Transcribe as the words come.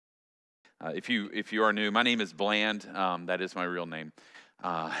If you are new, my name is Bland. That is my real name.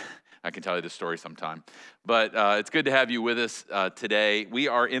 I can tell you the story sometime. But it's good to have you with us today. We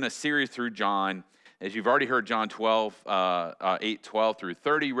are in a series through John. As you've already heard John 8:12 through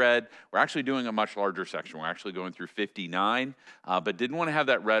 30 read, we're actually doing a much larger section. We're actually going through 59, but didn't want to have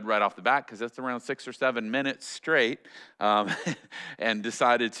that read right off the bat because that's around 6 or 7 minutes straight, and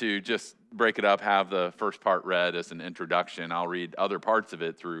decided to just break it up, have the first part read as an introduction. I'll read other parts of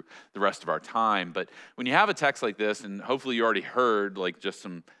it through the rest of our time. But when you have a text like this, and hopefully you already heard like just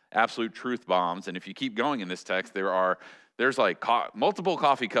some absolute truth bombs, and if you keep going in this text, there's like multiple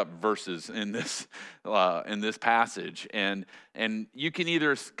coffee cup verses in this passage, and you can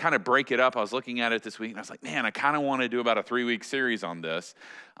either kind of break it up. I was looking at it this week, and I was like, man, I kind of want to do about a 3-week series on this,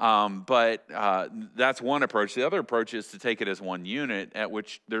 but that's one approach. The other approach is to take it as one unit, at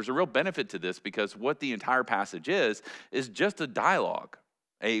which there's a real benefit to this because what the entire passage is just a dialogue,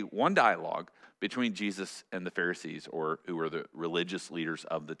 one dialogue between Jesus and the Pharisees, or who were the religious leaders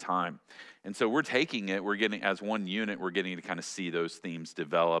of the time. And so we're taking it, we're getting, as one unit, we're getting to kind of see those themes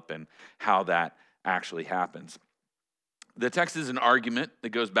develop and how that actually happens. The text is an argument that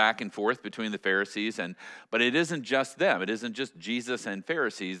goes back and forth between the Pharisees, but it isn't just them. It isn't just Jesus and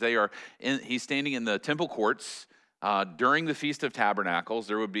Pharisees. He's standing in the temple courts during the Feast of Tabernacles.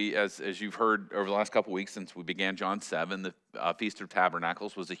 There would be, as you've heard over the last couple weeks since we began John 7, the Feast of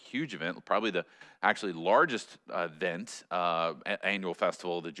Tabernacles was a huge event, probably the actually largest event, annual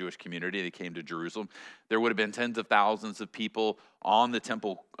festival of the Jewish community that came to Jerusalem. There would have been tens of thousands of people on the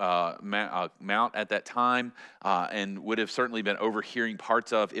Temple Mount at that time, and would have certainly been overhearing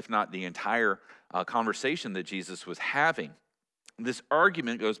parts of, if not the entire conversation that Jesus was having. This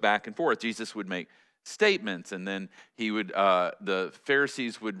argument goes back and forth. Jesus would make statements, and then the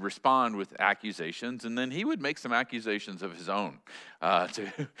Pharisees would respond with accusations, and then he would make some accusations of his own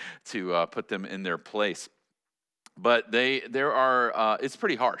to put them in their place. But it's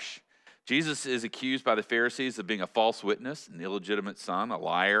pretty harsh. Jesus is accused by the Pharisees of being a false witness, an illegitimate son, a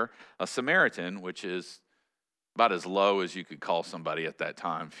liar, a Samaritan, which is about as low as you could call somebody at that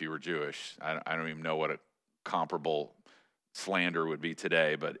time if you were Jewish. I don't even know what a comparable slander would be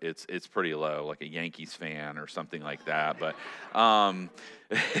today, but it's pretty low, like a Yankees fan or something like that. But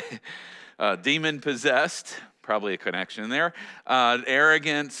demon-possessed, probably a connection there.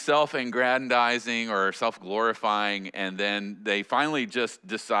 Arrogant, self-aggrandizing or self-glorifying, and then they finally just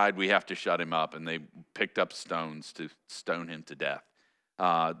decide we have to shut him up, and they picked up stones to stone him to death.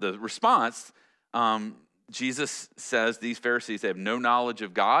 The response, Jesus says these Pharisees, they have no knowledge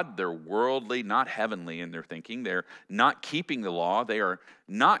of God. They're worldly, not heavenly in their thinking. They're not keeping the law. They are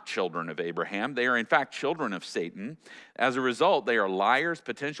not children of Abraham. They are, in fact, children of Satan. As a result, they are liars,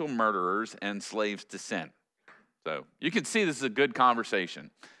 potential murderers, and slaves to sin. So you can see this is a good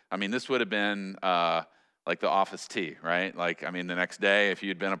conversation. I mean, this would have been like the office tea, right? Like, I mean, the next day, if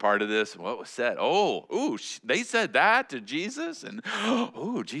you'd been a part of this, what was said? They said that to Jesus? And,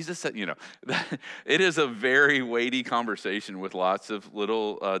 Jesus said, it is a very weighty conversation with lots of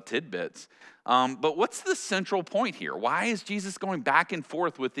little tidbits. But what's the central point here? Why is Jesus going back and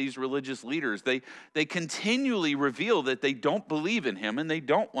forth with these religious leaders? They continually reveal that they don't believe in him and they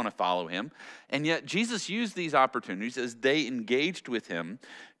don't want to follow him. And yet Jesus used these opportunities as they engaged with him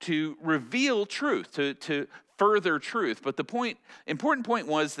to reveal truth, to further truth. But the important point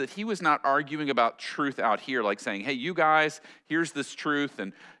was that he was not arguing about truth out here, like saying, hey, you guys, here's this truth,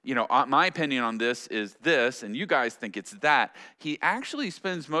 and my opinion on this is this, and you guys think it's that. He actually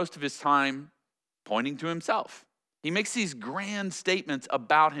spends most of his time pointing to himself. He makes these grand statements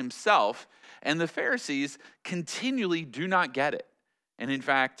about himself, and the Pharisees continually do not get it, and in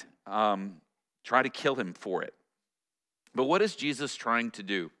fact, try to kill him for it. But what is Jesus trying to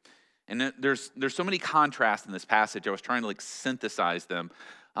do? And there's so many contrasts in this passage. I was trying to synthesize them.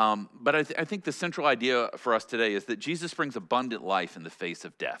 But I think the central idea for us today is that Jesus brings abundant life in the face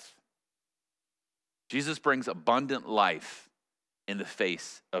of death. Jesus brings abundant life in the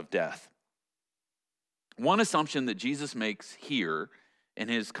face of death. One assumption that Jesus makes here in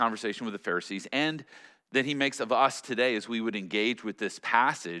his conversation with the Pharisees, and that he makes of us today as we would engage with this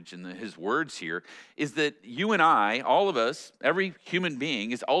passage and his words here, is that you and I, all of us, every human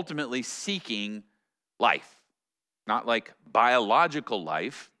being, is ultimately seeking life. Not like biological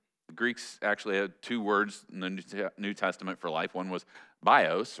life. The Greeks actually had 2 words in the New Testament for life. One was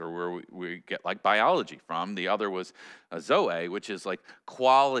bios, or where we get like biology from. The other was zoe, which is like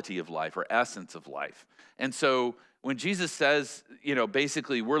quality of life or essence of life. And so when Jesus says,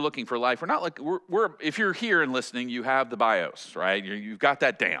 basically we're looking for life, we're not like, we're if you're here and listening, you have the bios, right? You've got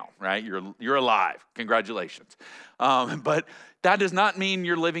that down, right? You're alive. Congratulations. But that does not mean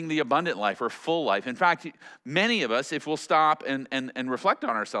you're living the abundant life or full life. In fact, many of us, if we'll stop and reflect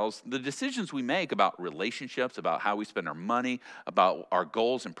on ourselves, the decisions we make about relationships, about how we spend our money, about our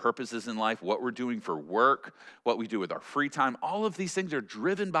goals and purposes in life, what we're doing for work, what we do with our free time, all of these things are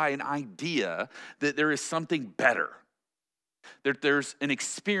driven by an idea that there is something better. That there's an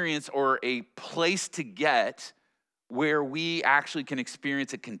experience or a place to get where we actually can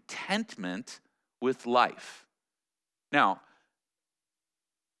experience a contentment with life. Now,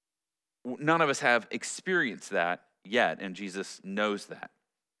 none of us have experienced that yet, and Jesus knows that.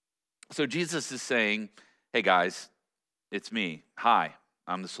 So Jesus is saying, hey guys, it's me. Hi,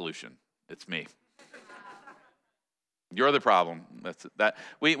 I'm the solution. It's me. You're the problem. That's that.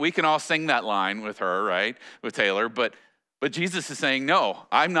 We can all sing that line with her, right? With Taylor, but Jesus is saying, no,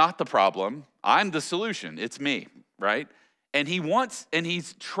 I'm not the problem. I'm the solution. It's me, right? And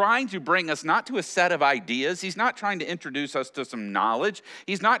he's trying to bring us not to a set of ideas. He's not trying to introduce us to some knowledge.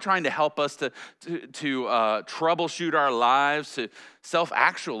 He's not trying to help us to troubleshoot our lives, to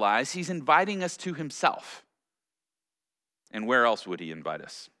self-actualize. He's inviting us to himself. And where else would he invite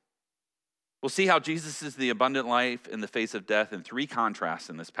us? We'll see how Jesus is the abundant life in the face of death in three contrasts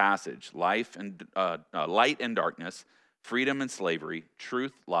in this passage: life and light and darkness, freedom and slavery,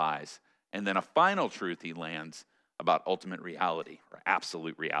 truth, lies, and then a final truth he lands about ultimate reality or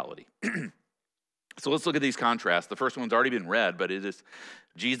absolute reality. So let's look at these contrasts. The first one's already been read, but it is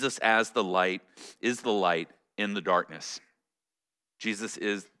Jesus as the light is the light in the darkness. Jesus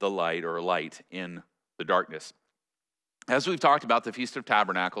is the light or light in the darkness. As we've talked about the Feast of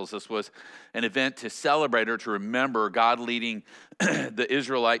Tabernacles, this was an event to celebrate or to remember God leading the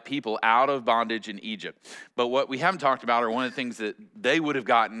Israelite people out of bondage in Egypt. But what we haven't talked about, or one of the things that they would have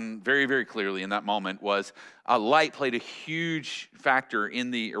gotten very, very clearly in that moment, was light played a huge factor in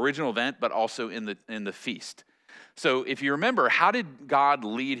the original event, but also in the feast. So if you remember, how did God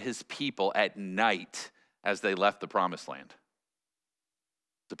lead his people at night as they left the promised land?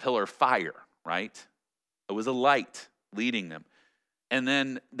 The pillar of fire, right? It was a light leading them. And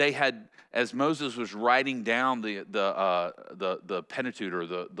then they had, as Moses was writing down the Pentateuch or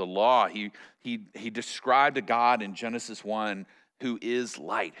the law, he described a God in Genesis 1 who is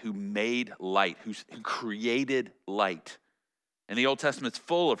light, who made light, who created light. And the Old Testament's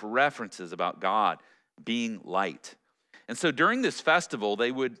full of references about God being light. And so during this festival,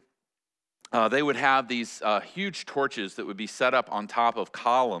 they would have these huge torches that would be set up on top of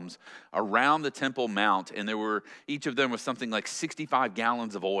columns around the Temple Mount, and each of them was something like 65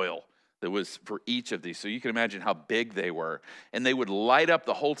 gallons of oil that was for each of these. So you can imagine how big they were. And they would light up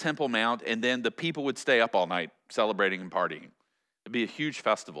the whole Temple Mount, and then the people would stay up all night celebrating and partying. It'd be a huge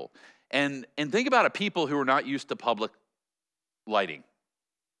festival. And think about a people who were not used to public lighting,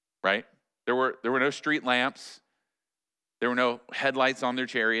 right? There were no street lamps. There were no headlights on their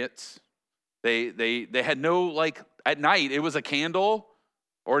chariots. They had no, like, at night, it was a candle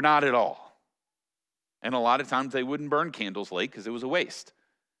or not at all. And a lot of times they wouldn't burn candles late because it was a waste.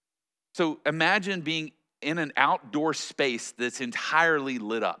 So imagine being in an outdoor space that's entirely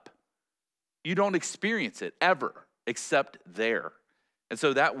lit up. You don't experience it ever except there. And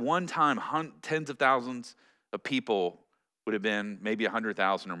so that one time, tens of thousands of people would have been, maybe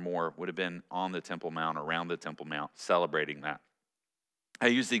 100,000 or more, would have been on the Temple Mount, around the Temple Mount, celebrating that. I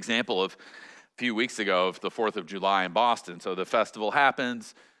used the example of a few weeks ago of the 4th of July in Boston. So the festival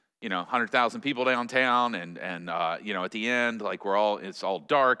happens, 100,000 people downtown, and at the end, like it's all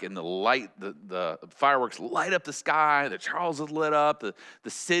dark, and the light, the fireworks light up the sky. The Charles is lit up, the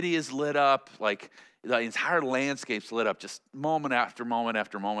city is lit up, like the entire landscape's lit up, just moment after moment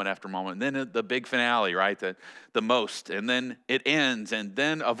after moment after moment. And then the big finale, right? The most, and then it ends, and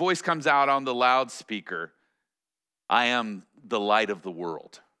then a voice comes out on the loudspeaker. I am the light of the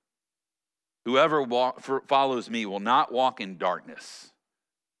world. Whoever follows me will not walk in darkness,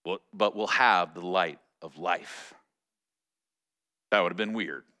 but will have the light of life. That would have been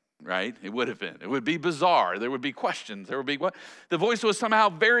weird, right? It would have been. It would be bizarre. There would be questions. There would be what? The voice was somehow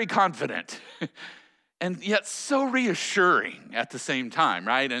very confident and yet so reassuring at the same time,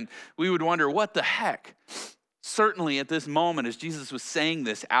 right? And we would wonder, what the heck? Certainly at this moment, as Jesus was saying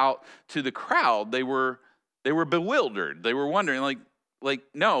this out to the crowd, they were bewildered. They were wondering, like,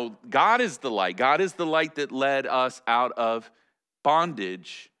 no, God is the light. God is the light that led us out of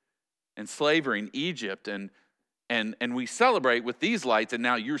bondage and slavery in Egypt. And we celebrate with these lights, and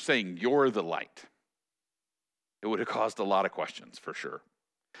now you're saying you're the light. It would have caused a lot of questions, for sure.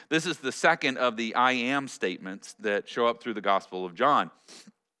 This is the second of the I am statements that show up through the Gospel of John.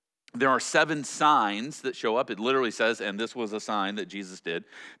 There are 7 signs that show up. It literally says, and this was a sign that Jesus did,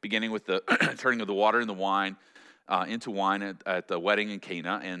 beginning with the turning of the water into wine, into wine at the wedding in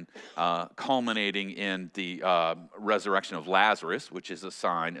Cana, and culminating in the resurrection of Lazarus, which is a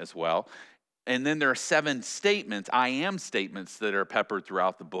sign as well. And then there are 7 statements, I am statements, that are peppered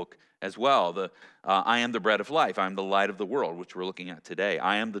throughout the book as well. I am the bread of life. I am the light of the world, which we're looking at today.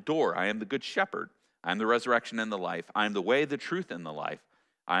 I am the door. I am the good shepherd. I am the resurrection and the life. I am the way, the truth, and the life.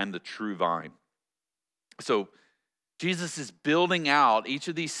 I am the true vine. So Jesus is building out each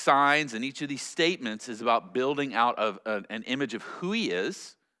of these signs, and each of these statements is about building out of an image of who he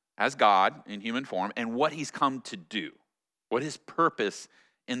is as God in human form and what he's come to do, what his purpose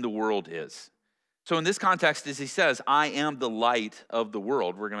in the world is. So in this context, as he says, I am the light of the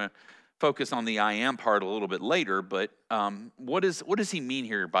world. We're going to focus on the I am part a little bit later, but what does he mean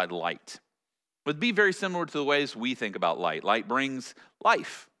here by light? It would be very similar to the ways we think about light. Light brings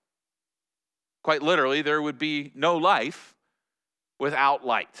life. Quite literally, there would be no life without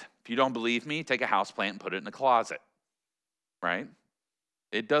light. If you don't believe me, take a houseplant and put it in a closet, right?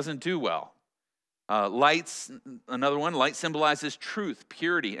 It doesn't do well. Another one, light symbolizes truth,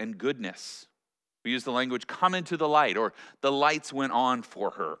 purity, and goodness. We use the language, come into the light, or the lights went on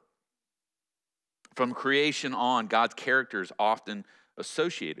for her. From creation on, God's character is often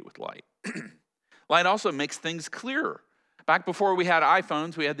associated with light. Light also makes things clearer. Back before we had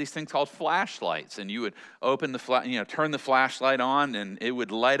iPhones, we had these things called flashlights, and you would open turn the flashlight on, and it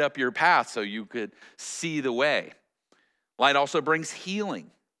would light up your path so you could see the way. Light also brings healing.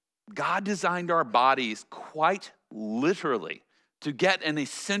 God designed our bodies quite literally to get an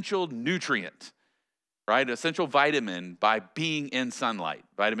essential nutrient, right? Essential vitamin by being in sunlight,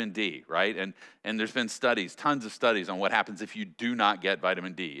 vitamin D, right? And there's been studies, tons of studies on what happens if you do not get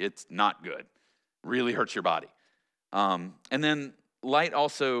vitamin D. It's not good. Really hurts your body. And then light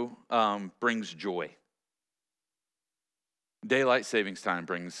also brings joy. Daylight savings time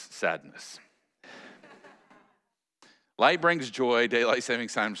brings sadness. Light brings joy, daylight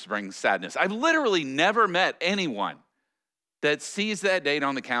savings time brings sadness. I've literally never met anyone that sees that date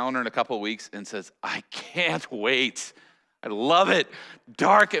on the calendar in a couple of weeks and says, I can't wait. I love it.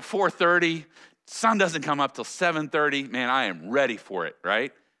 Dark at 4:30, sun doesn't come up till 7:30. Man, I am ready for it,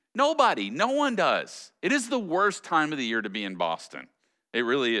 right? No one does. It is the worst time of the year to be in Boston. It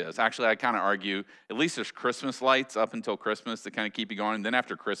really is. Actually, I kind of argue, at least there's Christmas lights up until Christmas to kind of keep you going. And then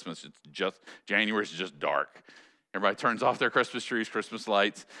after Christmas, January is just dark. Everybody turns off their Christmas trees, Christmas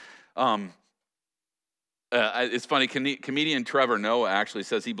lights. It's funny, comedian Trevor Noah actually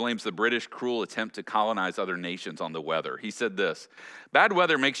says he blames the British cruel attempt to colonize other nations on the weather. He said this, bad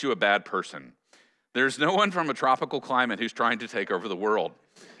weather makes you a bad person. There's no one from a tropical climate who's trying to take over the world.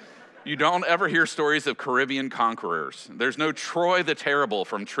 You don't ever hear stories of Caribbean conquerors. There's no Troy the Terrible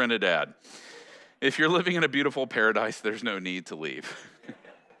from Trinidad. If you're living in a beautiful paradise, there's no need to leave.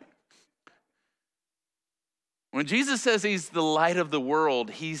 When Jesus says he's the light of the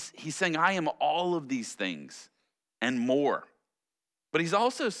world, he's saying, I am all of these things and more. But he's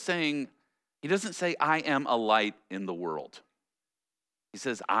also saying, he doesn't say, I am a light in the world. He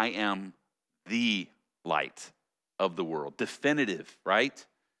says, I am the light of the world. Definitive, right?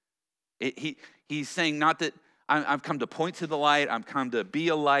 He's saying not that I've come to point to the light, I've come to be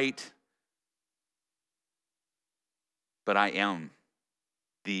a light, but I am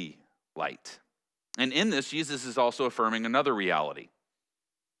the light. And in this, Jesus is also affirming another reality,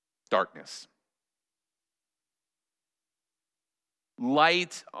 darkness.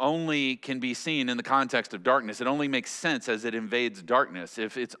 Light only can be seen in the context of darkness. It only makes sense as it invades darkness.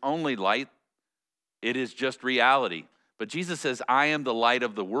 If it's only light, it is just reality. But Jesus says, I am the light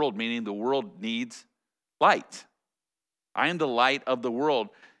of the world, meaning the world needs light. I am the light of the world.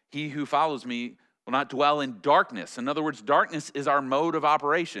 He who follows me will not dwell in darkness. In other words, darkness is our mode of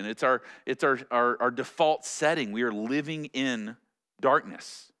operation. It's our default setting. We are living in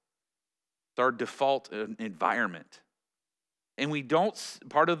darkness. It's our default environment. And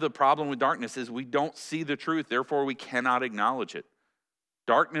part of the problem with darkness is we don't see the truth, therefore we cannot acknowledge it.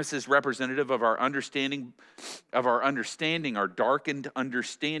 Darkness is representative of our understanding, our darkened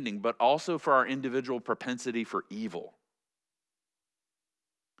understanding, but also for our individual propensity for evil.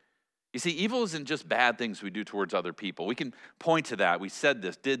 You see, evil isn't just bad things we do towards other people. We can point to that. We said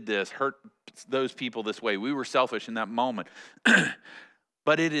this, did this, hurt those people this way. We were selfish in that moment.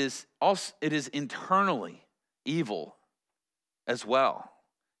 But it is internally evil as well.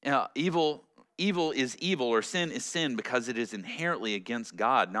 Evil is evil, or sin is sin, because it is inherently against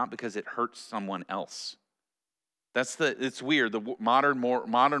God, not because it hurts someone else. It's weird. The modern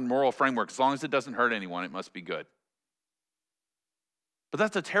moral framework, as long as it doesn't hurt anyone, it must be good. But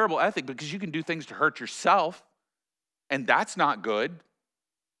that's a terrible ethic, because you can do things to hurt yourself, and that's not good.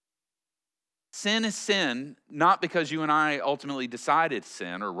 Sin is sin, not because you and I ultimately decide it's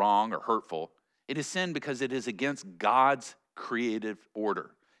sin or wrong or hurtful. It is sin because it is against God's creative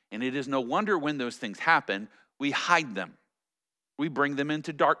order. And it is no wonder when those things happen, we hide them. We bring them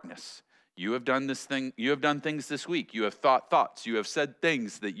into darkness. You have done this thing, you have done things this week. You have thought thoughts. You have said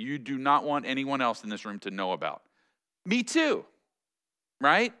things that you do not want anyone else in this room to know about. Me too,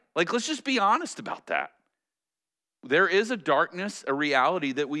 right? Like, let's just be honest about that. There is a darkness, a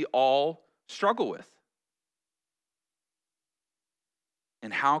reality that we all struggle with.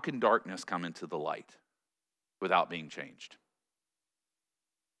 And how can darkness come into the light without being changed?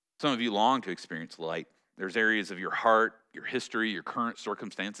 Some of you long to experience light. There's areas of your heart, your history, your current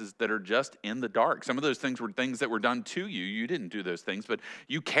circumstances that are just in the dark. Some of those things were things that were done to you. You didn't do those things, but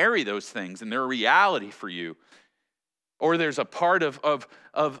you carry those things and they're a reality for you. Or there's a part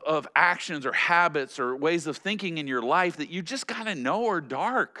of actions or habits or ways of thinking in your life that you just kind of know are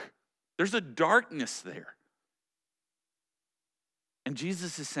dark. There's a darkness there. And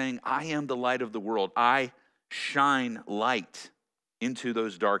Jesus is saying, I am the light of the world. I shine light into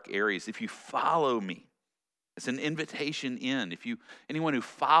those dark areas. If you follow me, it's an invitation in. Anyone who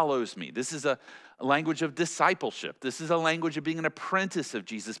follows me, this is a language of discipleship. This is a language of being an apprentice of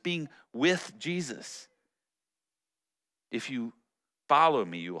Jesus, being with Jesus. If you follow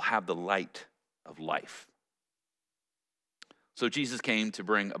me, you will have the light of life. So Jesus came to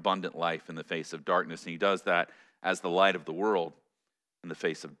bring abundant life in the face of darkness, and he does that as the light of the world in the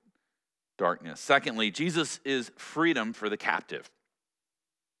face of darkness. Secondly, Jesus is freedom for the captive.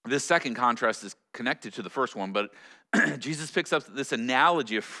 This second contrast is connected to the first one, but Jesus picks up this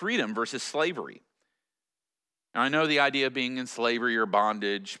analogy of freedom versus slavery. Now, I know the idea of being in slavery or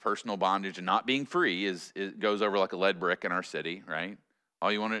bondage, personal bondage, and not being free it goes over like a lead brick in our city, right? Oh,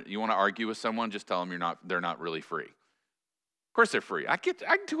 you want to argue with someone? Just tell them they're not really free. Of course they're free. I can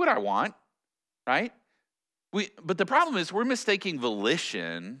do what I want, right? But the problem is we're mistaking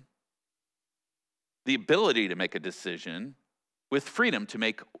volition, the ability to make a decision, with freedom to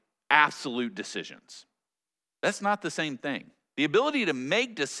make absolute decisions. That's not the same thing. The ability to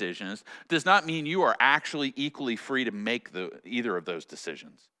make decisions does not mean you are actually equally free to make either of those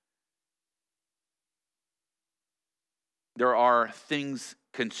decisions. There are things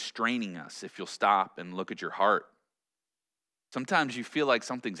constraining us if you'll stop and look at your heart. Sometimes you feel like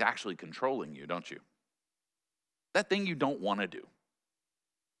something's actually controlling you, don't you? That thing you don't want to do.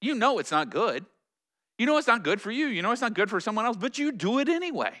 You know it's not good. You know it's not good for you. You know it's not good for someone else, but you do it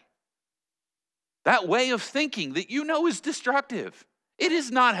anyway. That way of thinking that you know is destructive. It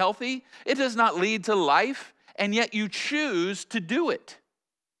is not healthy. It does not lead to life, and yet you choose to do it.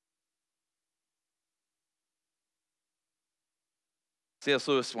 C.S.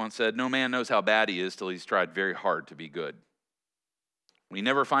 Lewis once said, "No man knows how bad he is till he's tried very hard to be good." We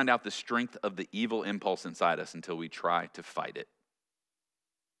never find out the strength of the evil impulse inside us until we try to fight it.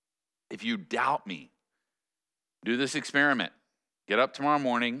 If you doubt me, do this experiment. Get up tomorrow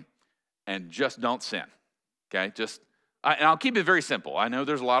morning and just don't sin, okay? And I'll keep it very simple. I know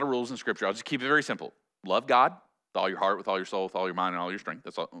there's a lot of rules in Scripture. I'll just keep it very simple. Love God with all your heart, with all your soul, with all your mind, and all your strength.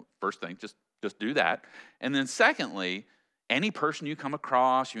 That's the first thing. Just do that. And then secondly, any person you come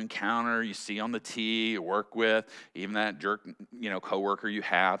across, you encounter, you see on the T, you work with, even that jerk, coworker you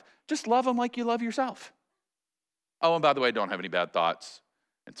have, just love them like you love yourself. Oh, and by the way, don't have any bad thoughts,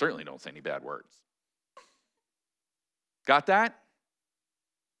 and certainly don't say any bad words. Got that?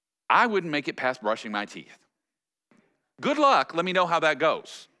 I wouldn't make it past brushing my teeth. Good luck. Let me know how that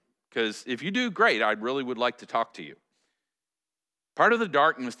goes. Because if you do, great. I really would like to talk to you. Part of the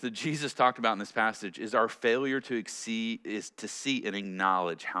darkness that Jesus talked about in this passage is our failure to see and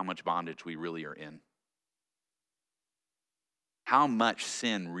acknowledge how much bondage we really are in. How much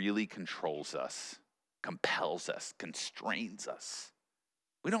sin really controls us, compels us, constrains us.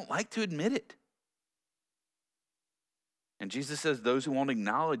 We don't like to admit it. And Jesus says those who won't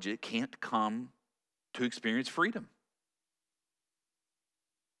acknowledge it can't come to experience freedom.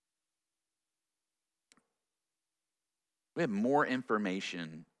 We have more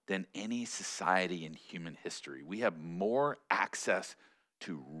information than any society in human history. We have more access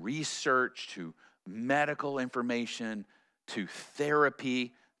to research, to medical information, to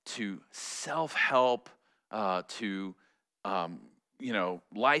therapy, to self-help, to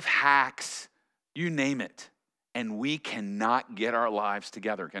life hacks, you name it. And we cannot get our lives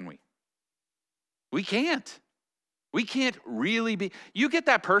together, can we? We can't. We can't really be. You get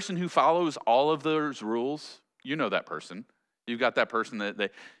that person who follows all of those rules. You know that person. You've got that person that they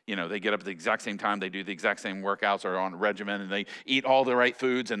get up at the exact same time, they do the exact same workouts or on a regimen, and they eat all the right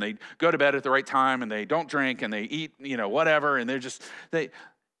foods, and they go to bed at the right time, and they don't drink, and they eat, whatever, and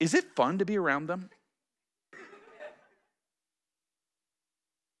is it fun to be around them?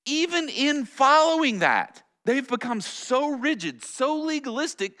 Even in following that, they've become so rigid, so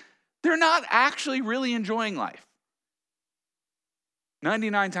legalistic, they're not actually really enjoying life.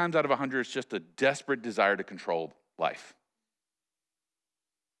 99 times out of 100, it's just a desperate desire to control life,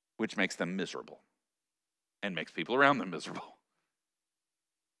 which makes them miserable and makes people around them miserable.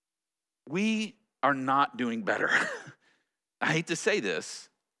 We are not doing better. I hate to say this,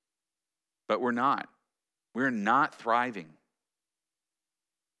 but we're not. We're not thriving.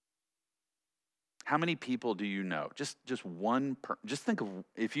 How many people do you know? Just one. Just think of,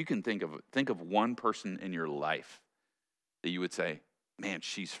 if you can think of one person in your life that you would say, man,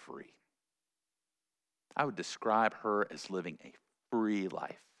 she's free. I would describe her as living a free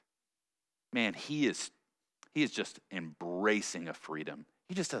life. Man, he is just embracing a freedom.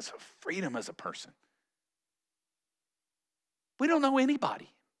 He just has a freedom as a person. We don't know anybody.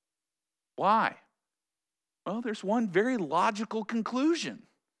 Why? Well, there's one very logical conclusion.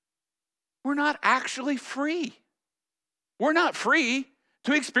 We're not actually free. We're not free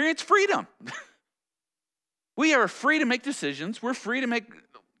to experience freedom. We are free to make decisions. We're free to make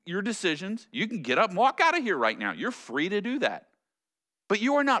your decisions. You can get up and walk out of here right now. You're free to do that. But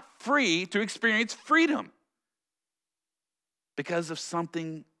you are not free to experience freedom because of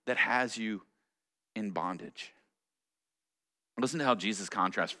something that has you in bondage. Listen to how Jesus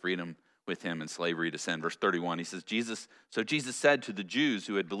contrasts freedom with him and slavery to sin. Verse 31, he says, Jesus said to the Jews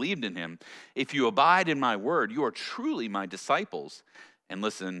who had believed in him, if you abide in my word, you are truly my disciples. And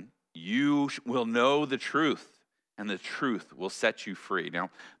listen, you will know the truth, and the truth will set you free. Now,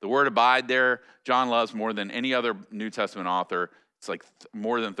 the word abide there, John loves more than any other New Testament author. It's like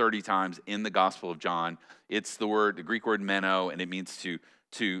more than 30 times in the Gospel of John. It's the Greek word meno, and it means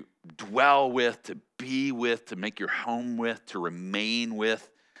to dwell with, to be with, to make your home with, to remain with.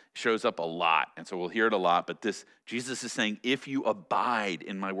 It shows up a lot, and so we'll hear it a lot. But Jesus is saying, if you abide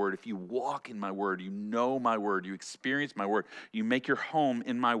in my word, if you walk in my word, you know my word, you experience my word, you make your home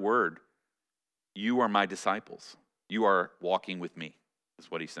in my word, you are my disciples. You are walking with me, is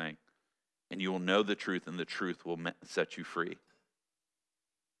what he's saying. And you will know the truth, and the truth will set you free.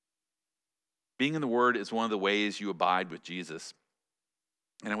 Being in the word is one of the ways you abide with Jesus.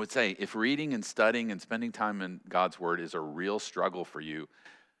 And I would say, if reading and studying and spending time in God's word is a real struggle for you,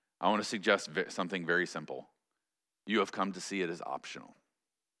 I want to suggest something very simple. You have come to see it as optional.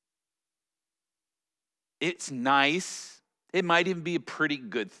 It's nice. It might even be a pretty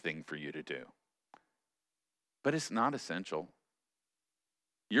good thing for you to do. But it's not essential.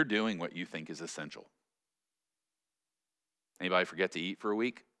 You're doing what you think is essential. Anybody forget to eat for a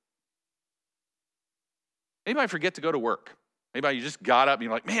week? Anybody forget to go to work? Anybody, you just got up and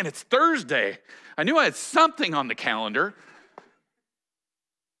you're like, man, it's Thursday. I knew I had something on the calendar.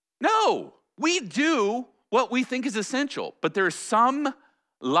 No, we do what we think is essential, but there's some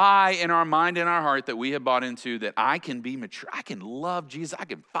lie in our mind and our heart that we have bought into that I can be mature, I can love Jesus, I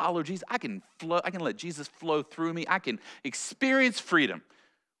can follow Jesus, I can let Jesus flow through me, I can experience freedom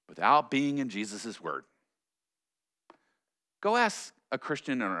without being in Jesus' word. Go ask a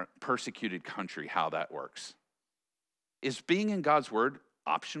Christian in a persecuted country how that works. Is being in God's word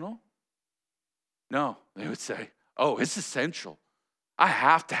optional? No, they would say, oh, it's essential. I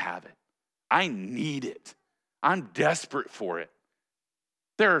have to have it. I need it. I'm desperate for it.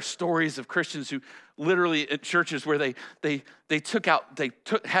 There are stories of Christians who literally at churches where they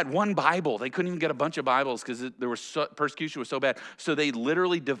had one Bible. They couldn't even get a bunch of Bibles because persecution was so bad. So they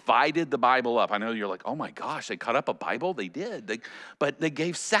literally divided the Bible up. I know you're like, oh my gosh, they cut up a Bible? They did. But they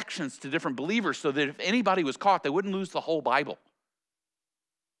gave sections to different believers so that if anybody was caught, they wouldn't lose the whole Bible.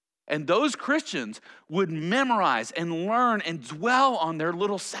 And those Christians would memorize and learn and dwell on their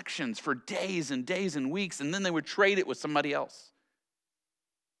little sections for days and days and weeks, and then they would trade it with somebody else.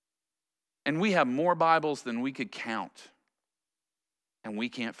 And we have more Bibles than we could count, and we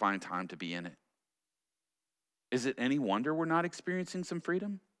can't find time to be in it. Is it any wonder we're not experiencing some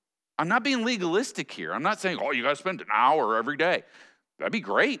freedom? I'm not being legalistic here. I'm not saying, oh, you got to spend an hour every day. That'd be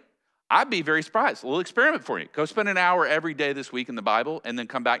great. I'd be very surprised. A little experiment for you. Go spend an hour every day this week in the Bible, and then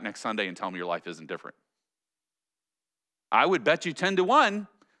come back next Sunday and tell me your life isn't different. I would bet you 10-1,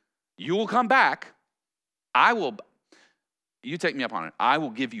 you will come back. You take me up on it. I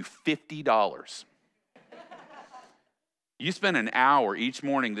will give you $50. You spend an hour each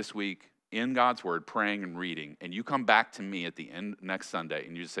morning this week in God's word, praying and reading, and you come back to me at the end next Sunday,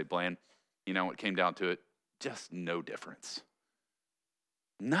 and you just say, Bland, you know what came down to it? Just no difference.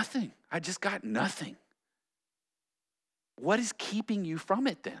 Nothing. I just got nothing. What is keeping you from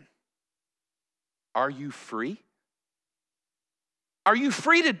it then? Are you free? Are you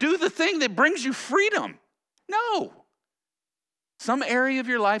free to do the thing that brings you freedom? No. Some area of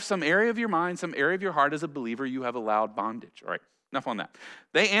your life, some area of your mind, some area of your heart as a believer, you have allowed bondage. All right, enough on that.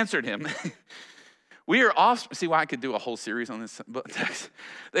 They answered him, we are offspring. See why I could do a whole series on this text.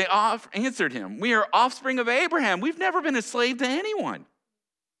 They answered him, we are offspring of Abraham. We've never been a slave to anyone.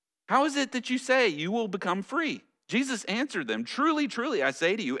 How is it that you say you will become free? Jesus answered them, truly, truly, I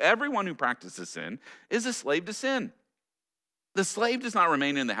say to you, everyone who practices sin is a slave to sin. The slave does not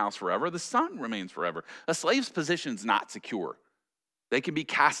remain in the house forever. The son remains forever. A slave's position is not secure. They can be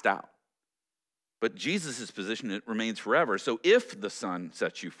cast out. But Jesus' position, it remains forever. So if the son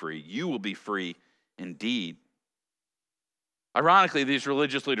sets you free, you will be free indeed. Ironically, these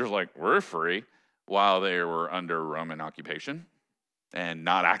religious leaders are like, we're free, while they were under Roman occupation and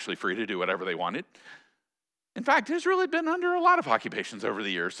not actually free to do whatever they wanted. In fact, Israel had been under a lot of occupations over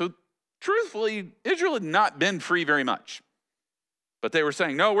the years. So truthfully, Israel had not been free very much. But they were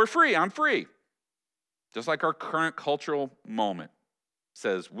saying, no, we're free, I'm free. Just like our current cultural moment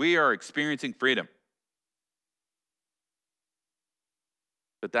says, we are experiencing freedom.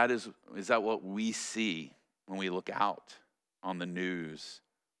 But is that what we see when we look out on the news,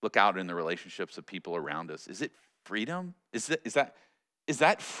 look out in the relationships of people around us? Is it freedom? Is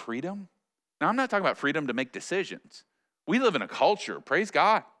that freedom? Now, I'm not talking about freedom to make decisions. We live in a culture, praise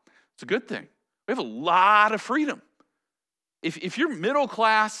God. It's a good thing. We have a lot of freedom. If you're middle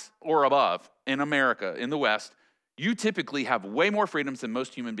class or above in America, in the West, you typically have way more freedoms than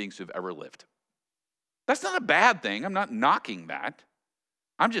most human beings who've ever lived. That's not a bad thing. I'm not knocking that.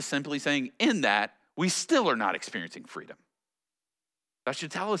 I'm just simply saying in that, we still are not experiencing freedom. That should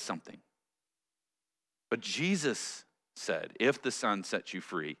tell us something. But Jesus said, if the Son sets you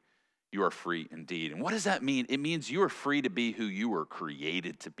free, you are free indeed. And what does that mean? It means you are free to be who you were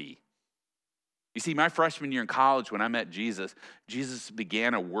created to be. You see, my freshman year in college, when I met Jesus, Jesus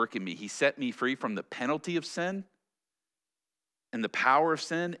began a work in me. He set me free from the penalty of sin and the power of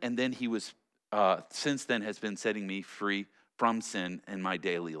sin, and then he was, since then, has been setting me free from sin in my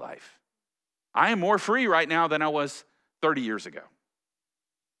daily life. I am more free right now than I was 30 years ago.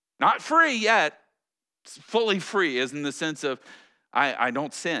 Not free yet, fully free, as in the sense of I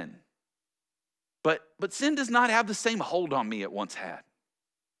don't sin. But sin does not have the same hold on me it once had.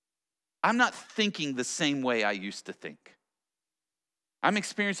 I'm not thinking the same way I used to think. I'm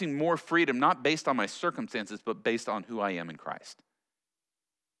experiencing more freedom, not based on my circumstances, but based on who I am in Christ.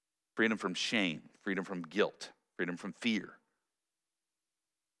 Freedom from shame, freedom from guilt, freedom from fear.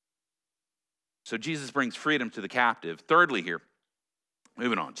 So Jesus brings freedom to the captive. Thirdly here,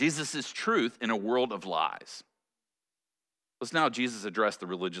 moving on, Jesus is truth in a world of lies. Let's now Jesus address the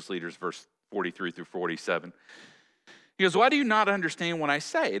religious leaders, verse 43 through 47. He goes, why do you not understand what I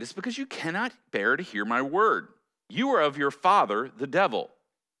say? It is because you cannot bear to hear my word. You are of your father, the devil.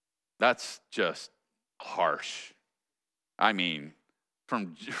 That's just harsh. I mean,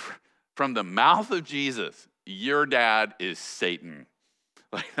 from the mouth of Jesus, your dad is Satan.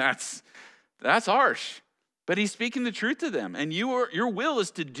 Like that's harsh. But he's speaking the truth to them. And your will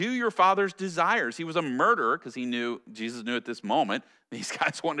is to do your father's desires. He was a murderer because Jesus knew at this moment, these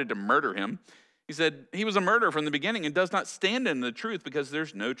guys wanted to murder him. He said he was a murderer from the beginning and does not stand in the truth because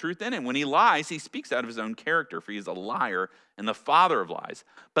there's no truth in him. When he lies, he speaks out of his own character, for he is a liar and the father of lies.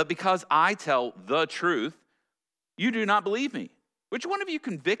 But because I tell the truth, you do not believe me. Which one of you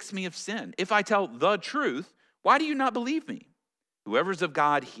convicts me of sin? If I tell the truth, why do you not believe me? Whoever's of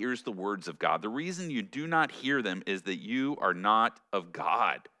God hears the words of God. The reason you do not hear them is that you are not of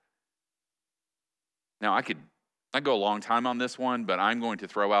God. Now, I go a long time on this one, but I'm going to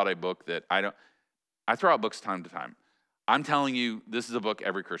throw out a book that I throw out books time to time. I'm telling you, this is a book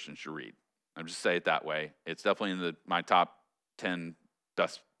every Christian should read. I'll just say it that way. It's definitely in my top 10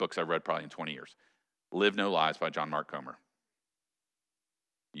 best books I've read probably in 20 years. Live No Lies by John Mark Comer.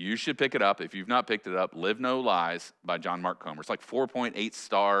 You should pick it up. If you've not picked it up, Live No Lies by John Mark Comer. It's like 4.8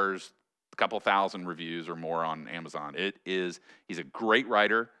 stars, a couple thousand reviews or more on Amazon. He's a great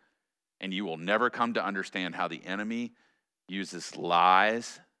writer, and you will never come to understand how the enemy uses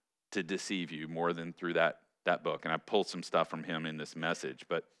lies to deceive you more than through that book. And I pulled some stuff from him in this message.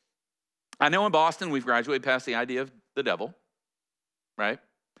 But I know in Boston, we've graduated past the idea of the devil, right?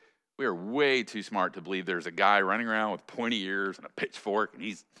 We are way too smart to believe there's a guy running around with pointy ears and a pitchfork, and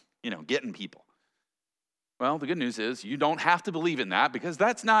he's, getting people. Well, the good news is you don't have to believe in that because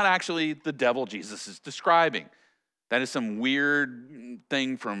that's not actually the devil Jesus is describing. That is some weird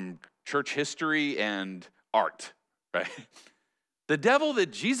thing from church history and art, right? The devil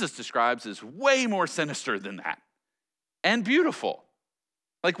that Jesus describes is way more sinister than that and beautiful.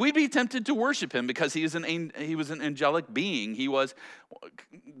 Like, we'd be tempted to worship him because he was an angelic being. He was,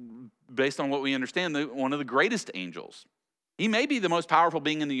 based on what we understand, one of the greatest angels. He may be the most powerful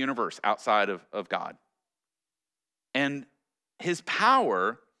being in the universe outside of God. And his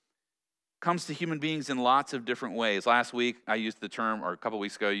power comes to human beings in lots of different ways. Last week, I used the term, or a couple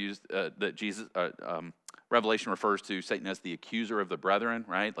weeks ago, I used that Jesus, Revelation refers to Satan as the accuser of the brethren,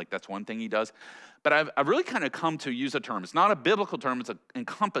 right? Like, that's one thing he does. But I've really kind of come to use a term. It's not a biblical term. It's an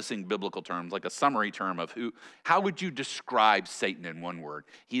encompassing biblical term, like a summary term of how would you describe Satan in one word?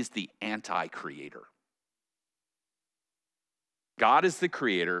 He's the anti-creator. God is the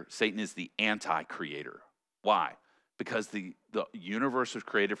creator. Satan is the anti-creator. Why? Because the universe was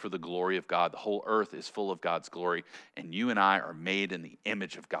created for the glory of God. The whole earth is full of God's glory. And you and I are made in the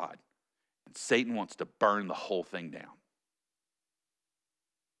image of God. And Satan wants to burn the whole thing down.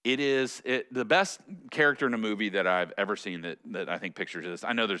 The best character in a movie that I've ever seen that I think pictures this.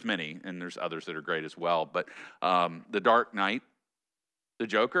 I know there's many, and there's others that are great as well. But The Dark Knight, the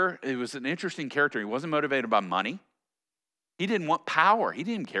Joker, it was an interesting character. He wasn't motivated by money. He didn't want power. He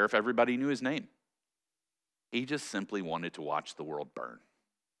didn't care if everybody knew his name. He just simply wanted to watch the world burn.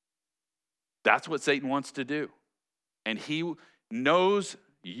 That's what Satan wants to do. And he knows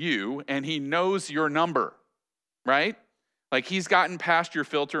you, and he knows your number, right? Like, he's gotten past your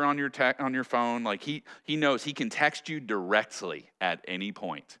filter on your phone. Like, he knows he can text you directly at any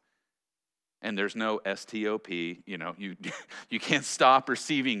point. And there's no STOP, you can't stop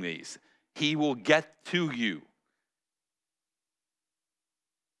receiving these. He will get to you.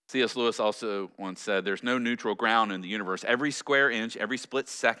 C.S. Lewis also once said, there's no neutral ground in the universe. Every square inch, every split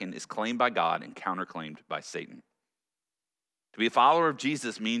second is claimed by God and counterclaimed by Satan. To be a follower of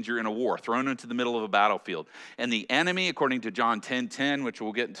Jesus means you're in a war, thrown into the middle of a battlefield. And the enemy, according to John 10:10, which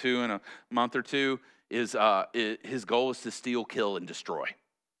we'll get into in a month or two, his goal is to steal, kill, and destroy.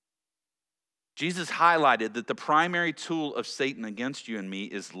 Jesus highlighted that the primary tool of Satan against you and me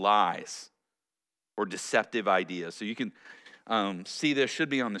is lies or deceptive ideas. So you can see this, should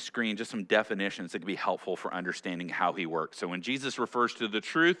be on the screen, just some definitions that could be helpful for understanding how he works. So when Jesus refers to the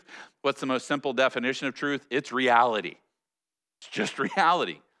truth, what's the most simple definition of truth? It's reality. It's just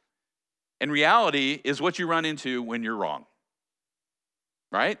reality. And reality is what you run into when you're wrong,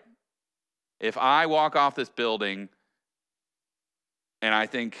 right? If I walk off this building and I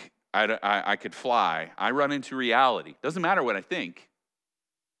think I could fly, I run into reality. Doesn't matter what I think,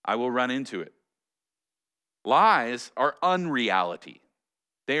 I will run into it. Lies are unreality.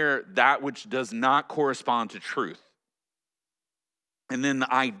 They're that which does not correspond to truth. And then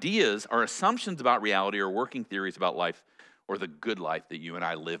the ideas are assumptions about reality or working theories about life or the good life that you and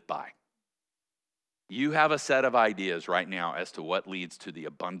I live by. You have a set of ideas right now as to what leads to the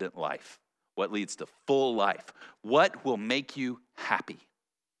abundant life, what leads to full life, what will make you happy,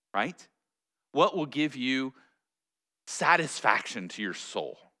 right? What will give you satisfaction to your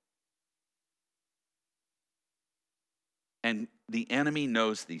soul? And the enemy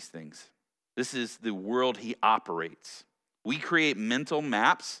knows these things. This is the world he operates. We create mental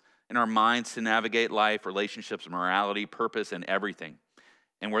maps in our minds to navigate life, relationships, morality, purpose, and everything.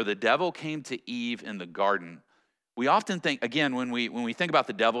 And where the devil came to Eve in the garden, we often think, again, when we think about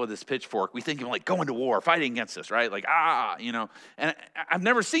the devil with this pitchfork, we think of like going to war, fighting against us, right? Like, And I've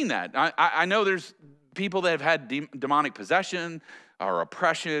never seen that. I know there's people that have had demonic possession or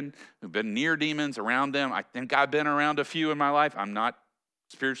oppression, who've been near demons, around them. I think I've been around a few in my life. I'm not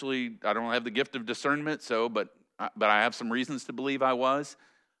spiritually, I don't have the gift of discernment, but I have some reasons to believe I was.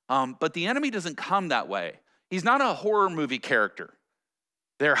 But the enemy doesn't come that way. He's not a horror movie character.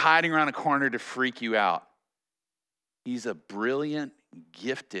 They're hiding around a corner to freak you out. He's a brilliant,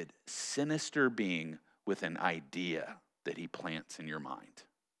 gifted, sinister being with an idea that he plants in your mind.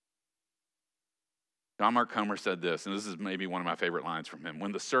 John Mark Comer said this, and this is maybe one of my favorite lines from him.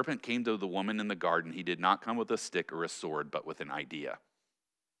 When the serpent came to the woman in the garden, he did not come with a stick or a sword, but with an idea.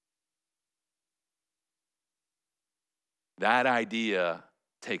 That idea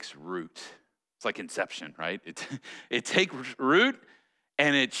takes root. It's like inception, right? It takes root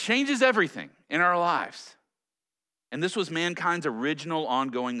and it changes everything in our lives. And this was mankind's original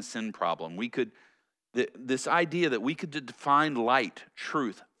ongoing sin problem. This idea that we could define light,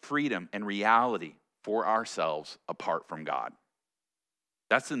 truth, freedom, and reality for ourselves apart from God.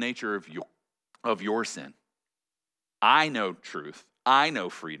 That's the nature of your sin. I know truth. I know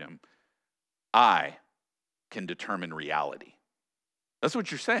freedom. I can determine reality. That's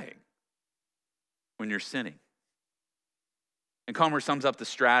what you're saying when you're sinning. And Comer sums up the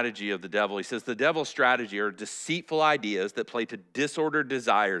strategy of the devil. He says, the devil's strategy are deceitful ideas that play to disordered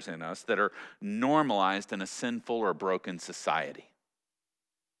desires in us that are normalized in a sinful or broken society.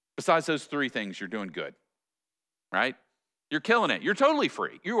 Besides those three things, you're doing good, right? You're killing it. You're totally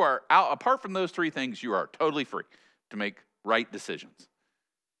free. You are out, apart from those three things, you are totally free to make right decisions.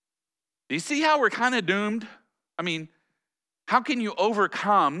 Do you see how we're kind of doomed? I mean, how can you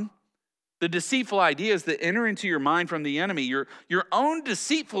overcome the deceitful ideas that enter into your mind from the enemy, your own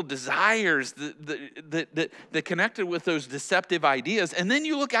deceitful desires that connected with those deceptive ideas, and then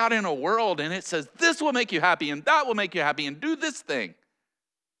you look out in a world and it says, this will make you happy and that will make you happy and do this thing.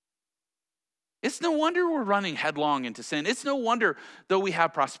 It's no wonder we're running headlong into sin. It's no wonder, though we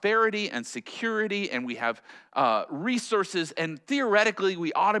have prosperity and security and we have resources, and theoretically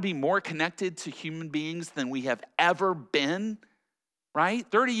we ought to be more connected to human beings than we have ever been, right?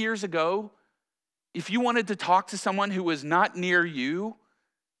 30 years ago, if you wanted to talk to someone who was not near you,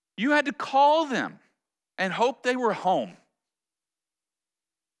 you had to call them and hope they were home,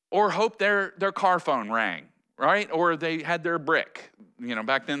 or hope their car phone rang, right? Or they had their brick.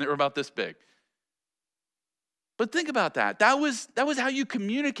 Back then they were about this big. But think about that. That was how you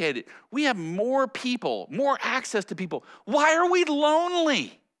communicated. We have more people, more access to people. Why are we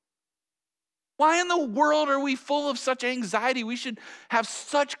lonely? Why in the world are we full of such anxiety? We should have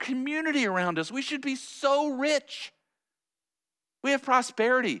such community around us. We should be so rich. We have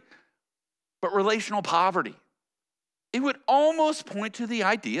prosperity, but relational poverty. It would almost point to the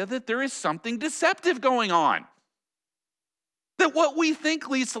idea that there is something deceptive going on. That what we think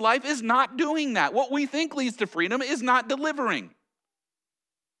leads to life is not doing that. What we think leads to freedom is not delivering.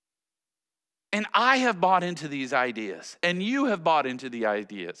 And I have bought into these ideas, and you have bought into the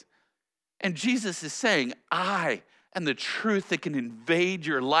ideas. And Jesus is saying, I am the truth that can invade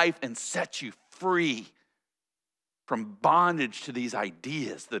your life and set you free from bondage to these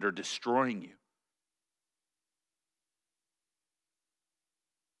ideas that are destroying you.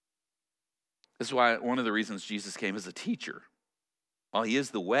 This is why one of the reasons Jesus came as a teacher. While he is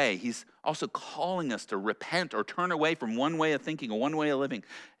the way, he's also calling us to repent or turn away from one way of thinking or one way of living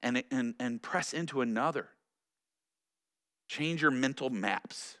and press into another. Change your mental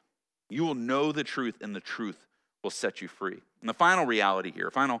maps. You will know the truth, and the truth will set you free. And the final reality here,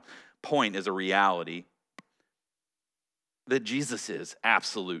 final point is a reality that Jesus is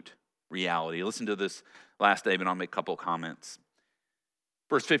absolute reality. Listen to this last statement. I'll make a couple comments.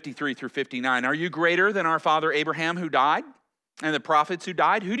 Verse 53 through 59. Are you greater than our father Abraham, who died, and the prophets who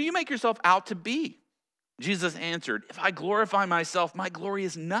died? Who do you make yourself out to be? Jesus answered, if I glorify myself, my glory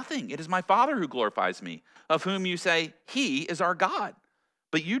is nothing. It is my Father who glorifies me, of whom you say, he is our God.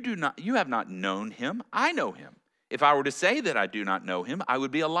 But you have not known him. I know him. If I were to say that I do not know him, I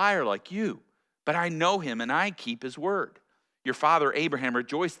would be a liar like you. But I know him, and I keep his word. Your father Abraham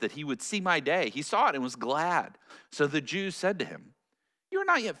rejoiced that he would see my day. He saw it and was glad. So the Jews said to him, you are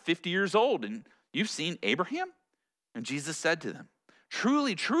not yet 50 years old, and you've seen Abraham? And Jesus said to them,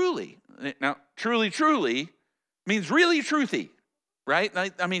 truly, truly. Now, truly, truly means really truthy, right?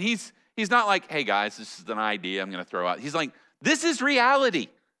 I mean, he's not like, hey guys, this is an idea I'm going to throw out. He's like, this is reality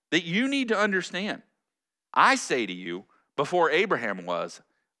that you need to understand. I say to you, before Abraham was,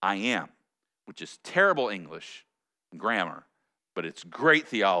 I am, which is terrible English and grammar, but it's great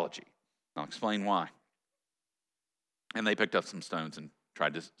theology. I'll explain why. And they picked up some stones and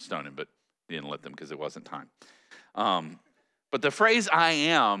tried to stone him, but he didn't let them because it wasn't time. But the phrase I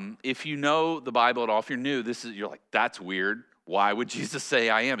am, if you know the Bible at all, if you're new, you're like, that's weird. Why would Jesus say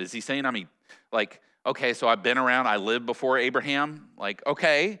I am? Is he saying, okay, so I've been around, I lived before Abraham? Like,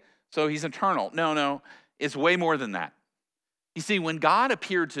 okay, so he's eternal. No, it's way more than that. You see, when God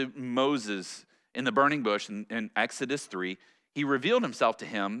appeared to Moses in the burning bush in Exodus 3, he revealed himself to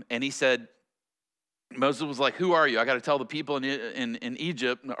him, and he said, Moses was like, who are you? I got to tell the people in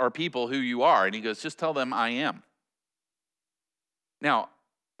Egypt, our people, who you are. And he goes, just tell them I am. Now,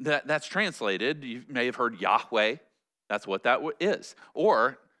 that's translated, you may have heard Yahweh. That's what that is.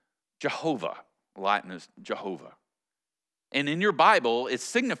 Or Jehovah. Latin is Jehovah. And in your Bible, it's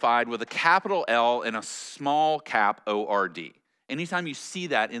signified with a capital L and a small cap O-R-D. Anytime you see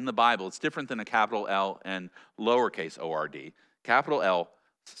that in the Bible, it's different than a capital L and lowercase O-R-D. Capital L,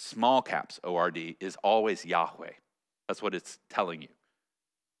 small caps O-R-D, is always Yahweh. That's what it's telling you.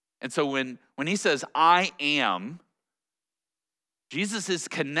 And so when he says, I am, Jesus is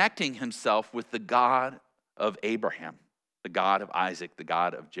connecting himself with the God of Abraham, the God of Isaac, the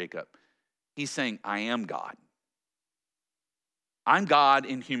God of Jacob. He's saying, I am God. I'm God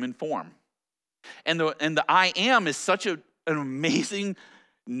in human form. And the I am is such an amazing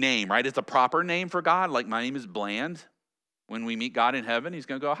name, right? It's a proper name for God. Like, my name is Bland. When we meet God in heaven, he's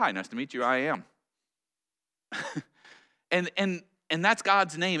going to go, hi, nice to meet you, I am. and that's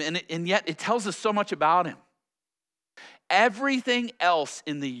God's name. And yet it tells us so much about him. Everything else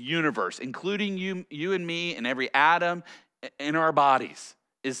in the universe, including you and me and every atom in our bodies,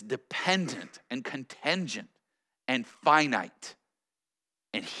 is dependent and contingent and finite.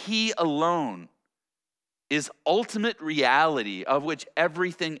 And he alone is ultimate reality of which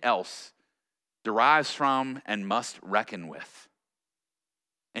everything else derives from and must reckon with.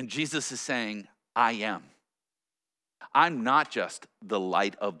 And Jesus is saying, I am. I'm not just the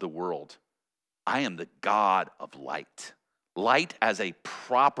light of the world. I am the God of light. Light as a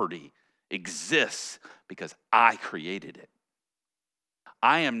property exists because I created it.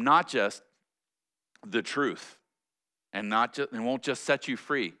 I am not just the truth and won't just set you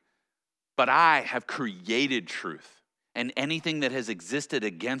free, but I have created truth, and anything that has existed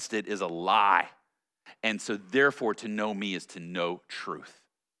against it is a lie. And so therefore to know me is to know truth.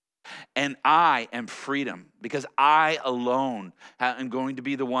 And I am freedom because I alone am going to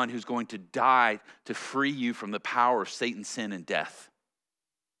be the one who's going to die to free you from the power of Satan, sin, and death.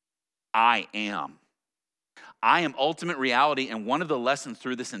 I am. I am ultimate reality, and one of the lessons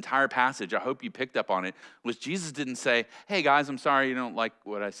through this entire passage, I hope you picked up on it, was Jesus didn't say, hey guys, I'm sorry you don't like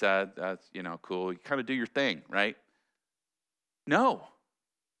what I said. That's, cool. You kind of do your thing, right? No.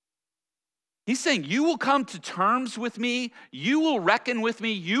 He's saying, you will come to terms with me, you will reckon with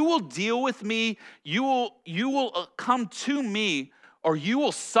me, you will deal with me, you will come to me, or you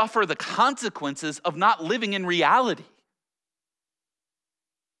will suffer the consequences of not living in reality.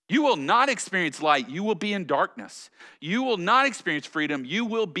 You will not experience light, you will be in darkness. You will not experience freedom, you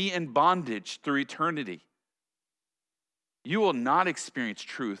will be in bondage through eternity. You will not experience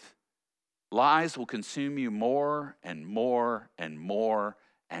truth. Lies will consume you more and more and more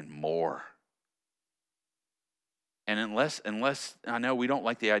and more. And unless I know we don't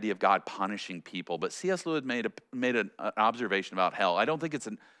like the idea of God punishing people, but C.S. Lewis made an observation about hell. I don't think it's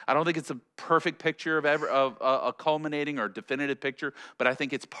a perfect picture of a culminating or definitive picture, but I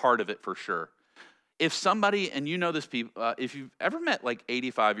think it's part of it for sure. If somebody, and you know this, people, if you've ever met like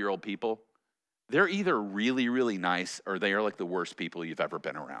 85-year-old people, they're either really, really nice or they are like the worst people you've ever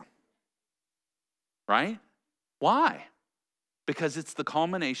been around. Right? Why? Because it's the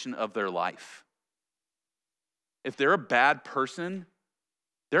culmination of their life. If they're a bad person,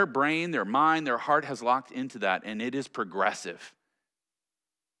 their brain, their mind, their heart has locked into that, and it is progressive.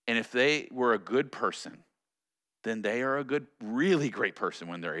 And if they were a good person, then they are a good, really great person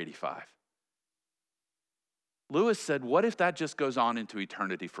when they're 85. Lewis said, what if that just goes on into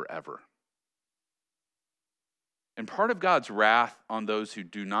eternity forever? And part of God's wrath on those who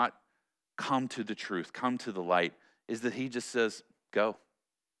do not come to the truth, come to the light, is that he just says, go.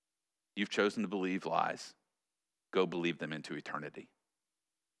 You've chosen to believe lies. Go believe them into eternity.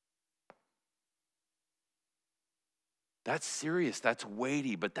 That's serious, that's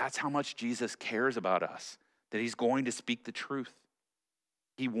weighty, but that's how much Jesus cares about us, that he's going to speak the truth.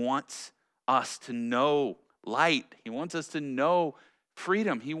 He wants us to know light. He wants us to know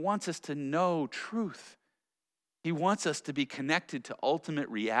freedom. He wants us to know truth. He wants us to be connected to ultimate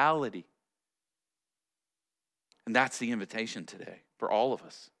reality. And that's the invitation today for all of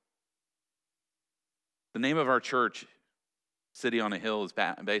us. The name of our church, City on a Hill, is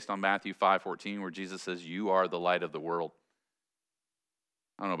based on Matthew 5:14, where Jesus says, you are the light of the world.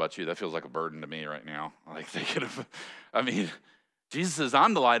 I don't know about you, that feels like a burden to me right now. Like thinking of, Jesus says,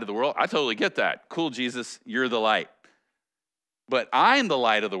 I'm the light of the world. I totally get that. Cool, Jesus, you're the light. But I'm the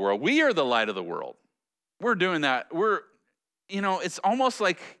light of the world. We are the light of the world. We're doing that. It's almost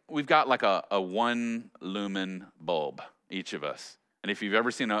like we've got like a 1 lumen bulb, each of us. And if you've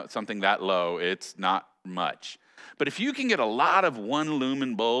ever seen something that low, it's not much. But if you can get a lot of 1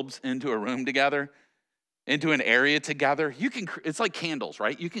 lumen bulbs into a room together, into an area together, it's like candles,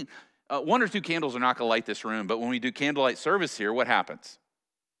 right? You can, 1 or 2 candles are not going to light this room, but when we do candlelight service here, what happens?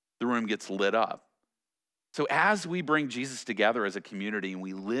 The room gets lit up. So as we bring Jesus together as a community and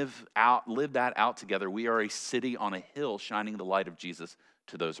we live that out together, we are a city on a hill shining the light of Jesus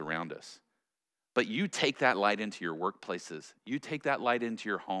to those around us. But you take that light into your workplaces. You take that light into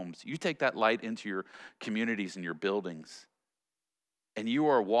your homes. You take that light into your communities and your buildings. And you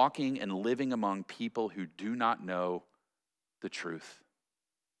are walking and living among people who do not know the truth.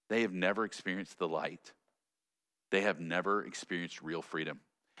 They have never experienced the light. They have never experienced real freedom.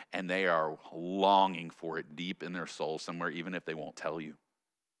 And they are longing for it deep in their soul somewhere, even if they won't tell you.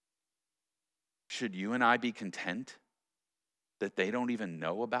 Should you and I be content that they don't even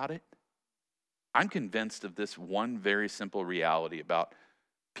know about it? I'm convinced of this one very simple reality about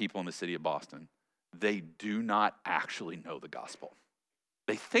people in the city of Boston. They do not actually know the gospel.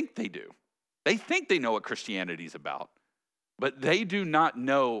 They think they do. They think they know what Christianity is about, but they do not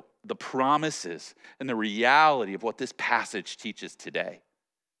know the promises and the reality of what this passage teaches today.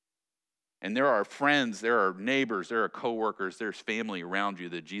 And there are friends, there are neighbors, there are coworkers, there's family around you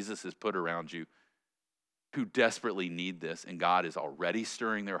that Jesus has put around you who desperately need this, and God is already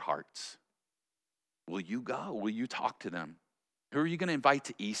stirring their hearts. Will you go? Will you talk to them? Who are you going to invite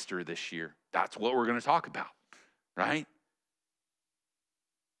to Easter this year? That's what we're going to talk about, right?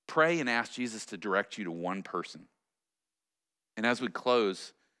 Pray and ask Jesus to direct you to one person. And as we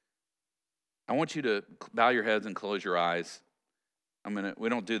close, I want you to bow your heads and close your eyes. We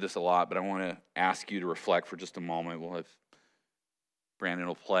don't do this a lot, but I want to ask you to reflect for just a moment. We'll have Brandon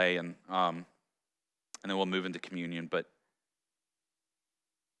will play, and then we'll move into communion. But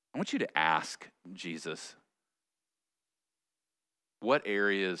I want you to ask Jesus, what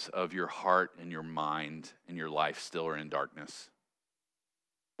areas of your heart and your mind and your life still are in darkness?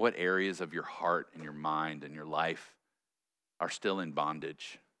 What areas of your heart and your mind and your life are still in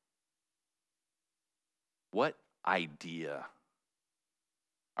bondage? What idea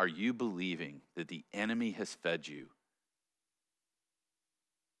are you believing that the enemy has fed you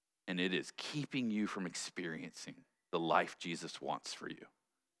and it is keeping you from experiencing the life Jesus wants for you?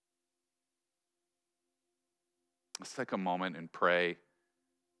 Let's take a moment and pray.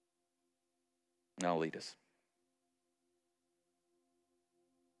 Now lead us.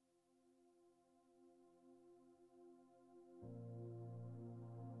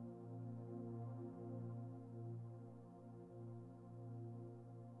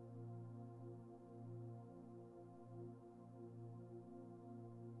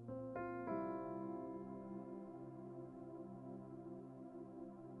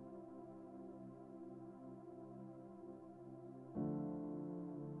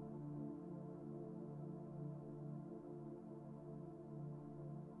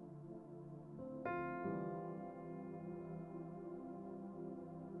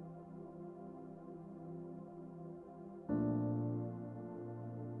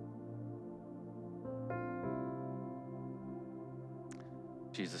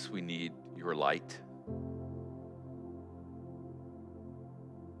 Jesus, we need your light.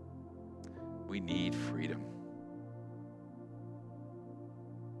 We need freedom.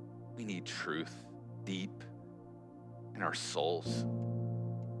 We need truth deep in our souls.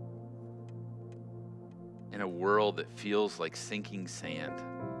 In a world that feels like sinking sand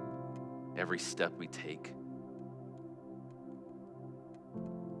every step we take.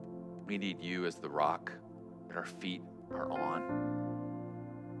 We need you as the rock that our feet are on.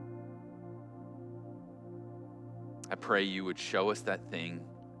 I pray you would show us that thing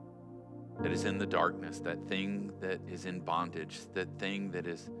that is in the darkness, that thing that is in bondage, that thing that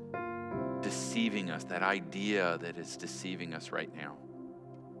is deceiving us, that idea that is deceiving us right now.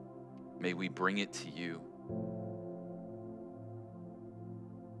 May we bring it to you,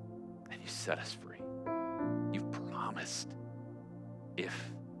 and you set us free. You've promised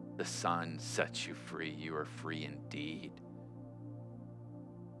if the Son sets you free, you are free indeed.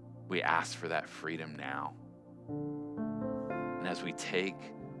 We ask for that freedom now. And as we take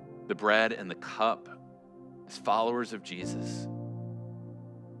the bread and the cup as followers of Jesus,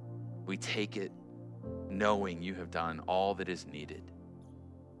 we take it knowing you have done all that is needed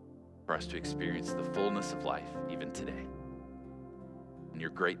for us to experience the fullness of life even today. In your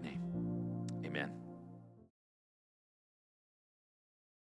great name, amen.